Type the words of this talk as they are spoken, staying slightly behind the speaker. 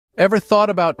Ever thought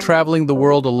about traveling the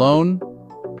world alone?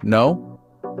 No?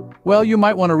 Well, you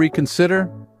might want to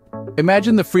reconsider.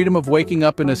 Imagine the freedom of waking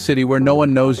up in a city where no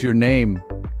one knows your name.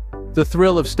 The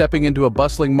thrill of stepping into a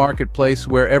bustling marketplace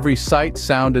where every sight,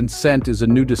 sound, and scent is a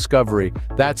new discovery.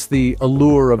 That's the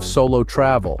allure of solo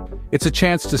travel. It's a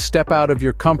chance to step out of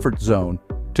your comfort zone,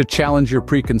 to challenge your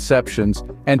preconceptions,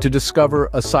 and to discover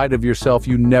a side of yourself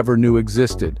you never knew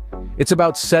existed. It's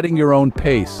about setting your own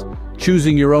pace,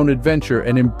 choosing your own adventure,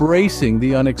 and embracing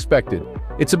the unexpected.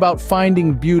 It's about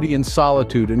finding beauty in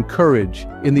solitude and courage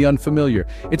in the unfamiliar.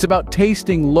 It's about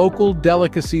tasting local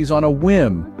delicacies on a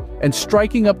whim and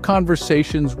striking up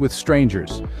conversations with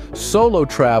strangers. Solo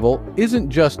travel isn't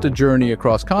just a journey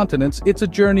across continents, it's a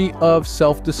journey of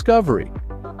self-discovery.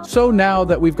 So now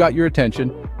that we've got your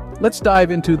attention, let's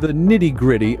dive into the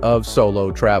nitty-gritty of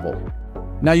solo travel.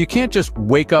 Now, you can't just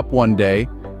wake up one day,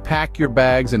 pack your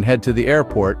bags, and head to the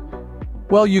airport.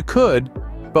 Well, you could,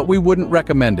 but we wouldn't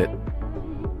recommend it.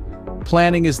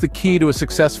 Planning is the key to a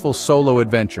successful solo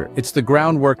adventure. It's the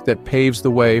groundwork that paves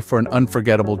the way for an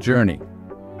unforgettable journey.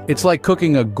 It's like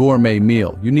cooking a gourmet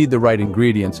meal. You need the right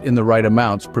ingredients in the right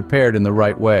amounts, prepared in the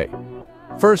right way.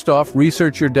 First off,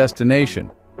 research your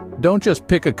destination. Don't just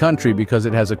pick a country because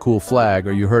it has a cool flag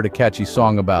or you heard a catchy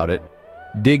song about it.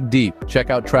 Dig deep, check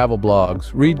out travel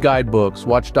blogs, read guidebooks,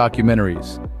 watch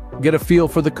documentaries. Get a feel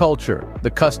for the culture,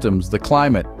 the customs, the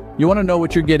climate. You want to know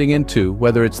what you're getting into,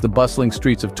 whether it's the bustling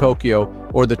streets of Tokyo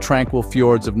or the tranquil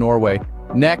fjords of Norway.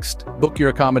 Next, book your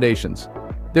accommodations.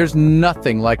 There's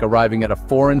nothing like arriving at a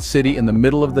foreign city in the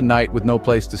middle of the night with no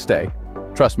place to stay.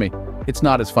 Trust me, it's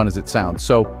not as fun as it sounds.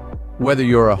 So, whether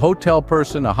you're a hotel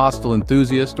person, a hostel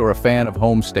enthusiast, or a fan of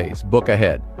homestays, book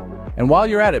ahead. And while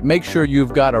you're at it, make sure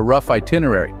you've got a rough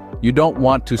itinerary. You don't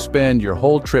want to spend your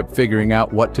whole trip figuring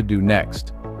out what to do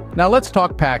next. Now let's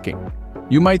talk packing.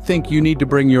 You might think you need to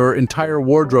bring your entire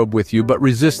wardrobe with you, but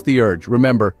resist the urge.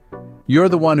 Remember, you're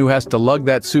the one who has to lug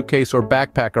that suitcase or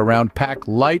backpack around. Pack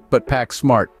light, but pack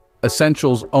smart.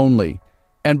 Essentials only.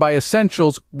 And by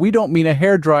essentials, we don't mean a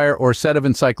hairdryer or a set of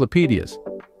encyclopedias.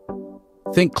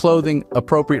 Think clothing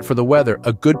appropriate for the weather,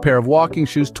 a good pair of walking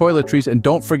shoes, toiletries, and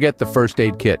don't forget the first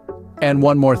aid kit. And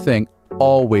one more thing,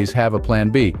 always have a plan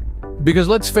B. Because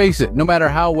let's face it, no matter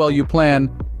how well you plan,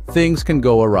 things can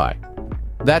go awry.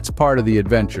 That's part of the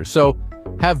adventure. So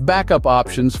have backup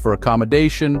options for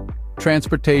accommodation,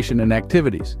 transportation, and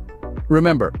activities.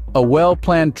 Remember, a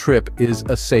well-planned trip is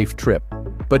a safe trip.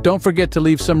 But don't forget to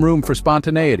leave some room for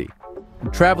spontaneity.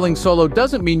 Traveling solo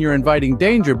doesn't mean you're inviting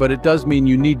danger, but it does mean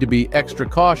you need to be extra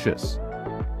cautious.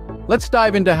 Let's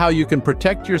dive into how you can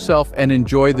protect yourself and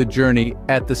enjoy the journey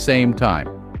at the same time.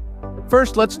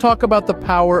 First, let's talk about the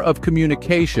power of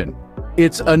communication.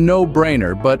 It's a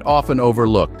no-brainer, but often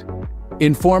overlooked.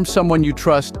 Inform someone you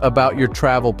trust about your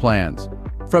travel plans.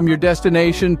 From your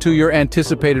destination to your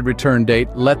anticipated return date,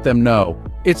 let them know.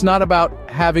 It's not about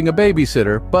having a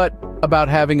babysitter, but about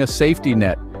having a safety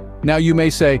net. Now you may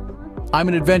say, I'm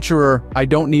an adventurer, I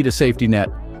don't need a safety net.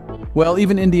 Well,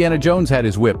 even Indiana Jones had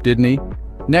his whip, didn't he?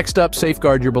 Next up,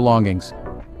 safeguard your belongings.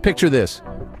 Picture this.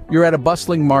 You're at a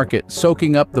bustling market,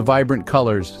 soaking up the vibrant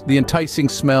colors, the enticing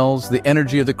smells, the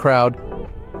energy of the crowd.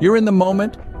 You're in the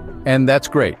moment, and that's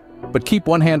great. But keep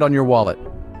one hand on your wallet.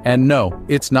 And no,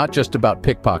 it's not just about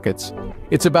pickpockets.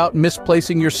 It's about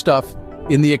misplacing your stuff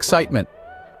in the excitement.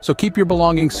 So keep your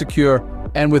belongings secure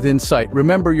and within sight.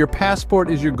 Remember, your passport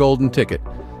is your golden ticket.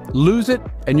 Lose it,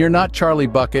 and you're not Charlie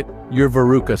Bucket, you're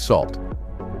Veruca Salt.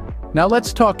 Now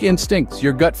let's talk instincts.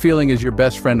 Your gut feeling is your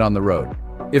best friend on the road.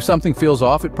 If something feels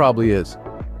off, it probably is.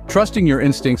 Trusting your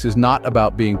instincts is not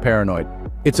about being paranoid.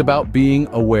 It's about being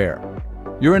aware.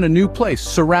 You're in a new place,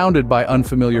 surrounded by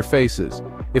unfamiliar faces.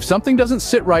 If something doesn't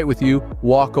sit right with you,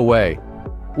 walk away.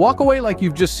 Walk away like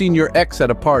you've just seen your ex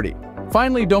at a party.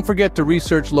 Finally, don't forget to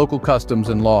research local customs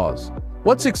and laws.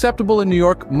 What's acceptable in New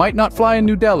York might not fly in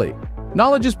New Delhi.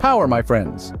 Knowledge is power, my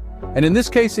friends. And in this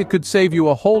case, it could save you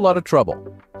a whole lot of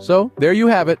trouble. So, there you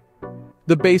have it.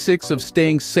 The basics of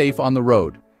staying safe on the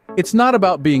road. It's not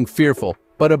about being fearful,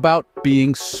 but about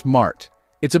being smart.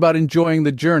 It's about enjoying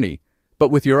the journey, but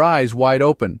with your eyes wide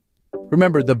open.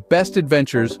 Remember, the best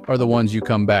adventures are the ones you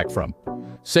come back from.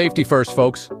 Safety first,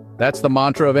 folks. That's the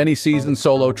mantra of any seasoned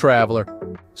solo traveler.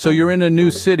 So you're in a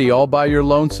new city all by your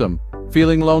lonesome.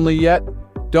 Feeling lonely yet?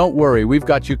 Don't worry, we've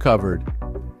got you covered.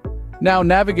 Now,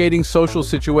 navigating social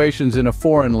situations in a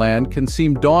foreign land can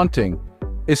seem daunting,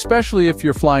 especially if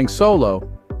you're flying solo.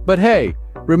 But hey,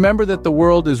 remember that the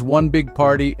world is one big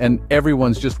party and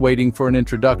everyone's just waiting for an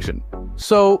introduction.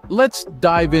 So let's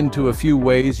dive into a few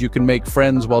ways you can make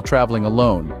friends while traveling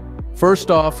alone.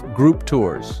 First off, group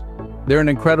tours. They're an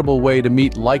incredible way to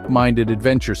meet like-minded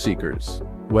adventure seekers.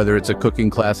 Whether it's a cooking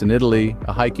class in Italy,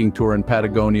 a hiking tour in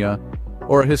Patagonia,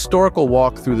 or a historical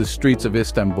walk through the streets of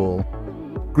Istanbul,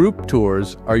 group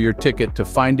tours are your ticket to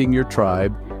finding your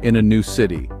tribe in a new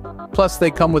city. Plus,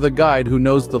 they come with a guide who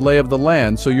knows the lay of the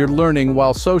land, so you're learning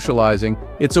while socializing.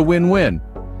 It's a win-win.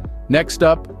 Next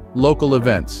up, local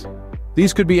events.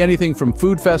 These could be anything from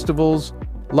food festivals,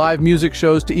 live music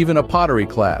shows, to even a pottery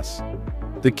class.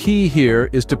 The key here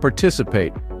is to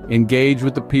participate, engage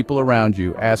with the people around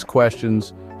you, ask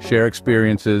questions, share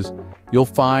experiences. You'll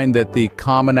find that the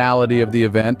commonality of the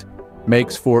event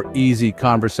makes for easy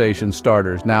conversation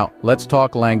starters. Now, let's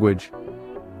talk language.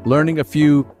 Learning a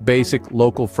few basic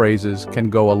local phrases can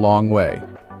go a long way.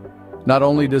 Not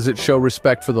only does it show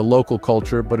respect for the local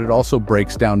culture, but it also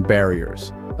breaks down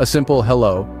barriers. A simple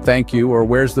hello, thank you, or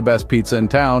where's the best pizza in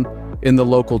town in the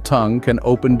local tongue can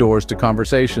open doors to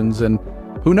conversations and,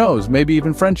 who knows, maybe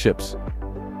even friendships.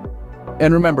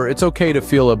 And remember, it's okay to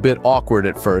feel a bit awkward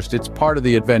at first. It's part of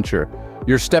the adventure.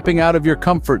 You're stepping out of your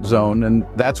comfort zone, and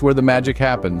that's where the magic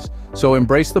happens. So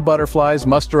embrace the butterflies,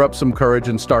 muster up some courage,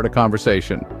 and start a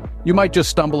conversation. You might just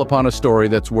stumble upon a story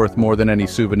that's worth more than any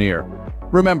souvenir.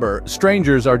 Remember,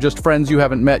 strangers are just friends you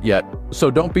haven't met yet, so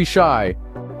don't be shy.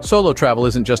 Solo travel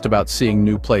isn't just about seeing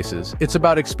new places. It's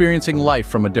about experiencing life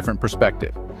from a different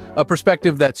perspective. A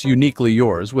perspective that's uniquely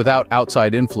yours, without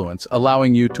outside influence,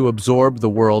 allowing you to absorb the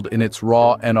world in its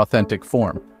raw and authentic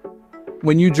form.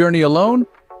 When you journey alone,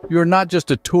 you're not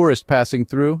just a tourist passing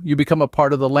through, you become a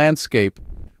part of the landscape,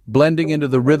 blending into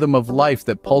the rhythm of life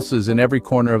that pulses in every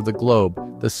corner of the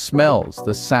globe. The smells,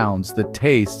 the sounds, the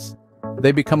tastes,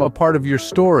 they become a part of your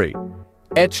story,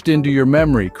 etched into your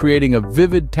memory, creating a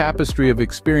vivid tapestry of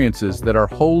experiences that are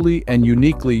wholly and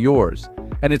uniquely yours.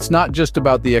 And it's not just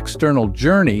about the external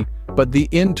journey, but the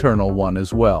internal one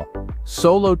as well.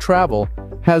 Solo travel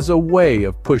has a way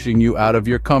of pushing you out of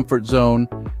your comfort zone,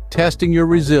 testing your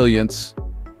resilience,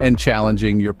 and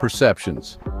challenging your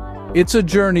perceptions. It's a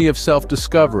journey of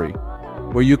self-discovery,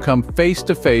 where you come face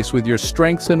to face with your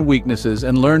strengths and weaknesses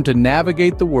and learn to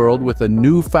navigate the world with a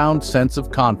newfound sense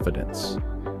of confidence.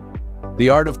 The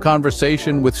art of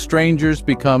conversation with strangers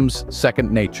becomes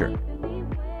second nature.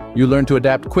 You learn to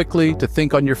adapt quickly, to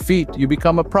think on your feet. You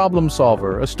become a problem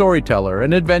solver, a storyteller,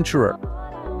 an adventurer.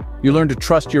 You learn to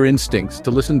trust your instincts,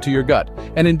 to listen to your gut.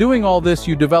 And in doing all this,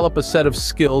 you develop a set of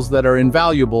skills that are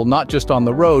invaluable not just on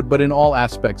the road, but in all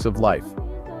aspects of life.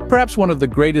 Perhaps one of the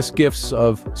greatest gifts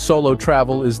of solo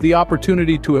travel is the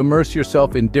opportunity to immerse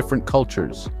yourself in different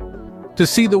cultures, to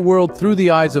see the world through the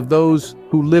eyes of those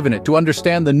who live in it, to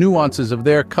understand the nuances of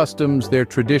their customs, their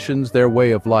traditions, their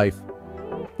way of life.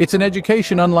 It's an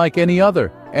education unlike any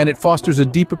other, and it fosters a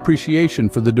deep appreciation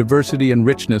for the diversity and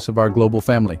richness of our global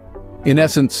family. In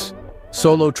essence,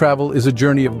 solo travel is a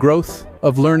journey of growth,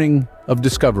 of learning, of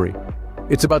discovery.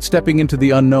 It's about stepping into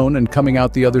the unknown and coming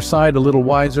out the other side a little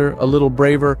wiser, a little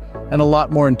braver, and a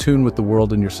lot more in tune with the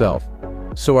world and yourself.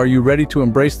 So are you ready to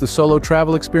embrace the solo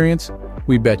travel experience?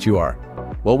 We bet you are.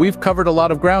 Well, we've covered a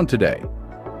lot of ground today.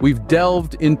 We've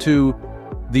delved into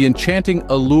the enchanting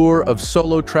allure of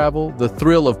solo travel, the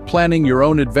thrill of planning your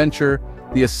own adventure,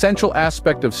 the essential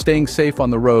aspect of staying safe on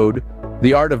the road,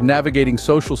 the art of navigating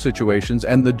social situations,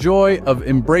 and the joy of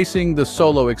embracing the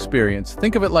solo experience.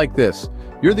 Think of it like this: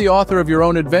 you're the author of your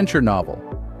own adventure novel.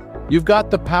 You've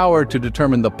got the power to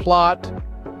determine the plot,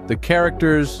 the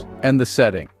characters, and the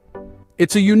setting.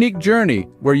 It's a unique journey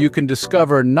where you can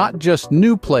discover not just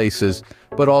new places,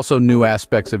 but also new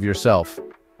aspects of yourself.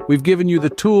 We've given you the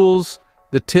tools,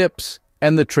 the tips,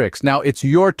 and the tricks. Now it's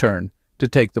your turn to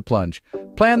take the plunge.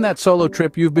 Plan that solo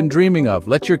trip you've been dreaming of.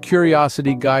 Let your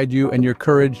curiosity guide you and your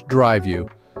courage drive you.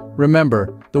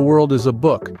 Remember, the world is a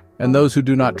book, and those who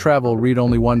do not travel read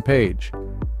only one page.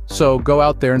 So go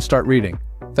out there and start reading.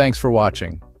 Thanks for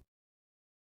watching.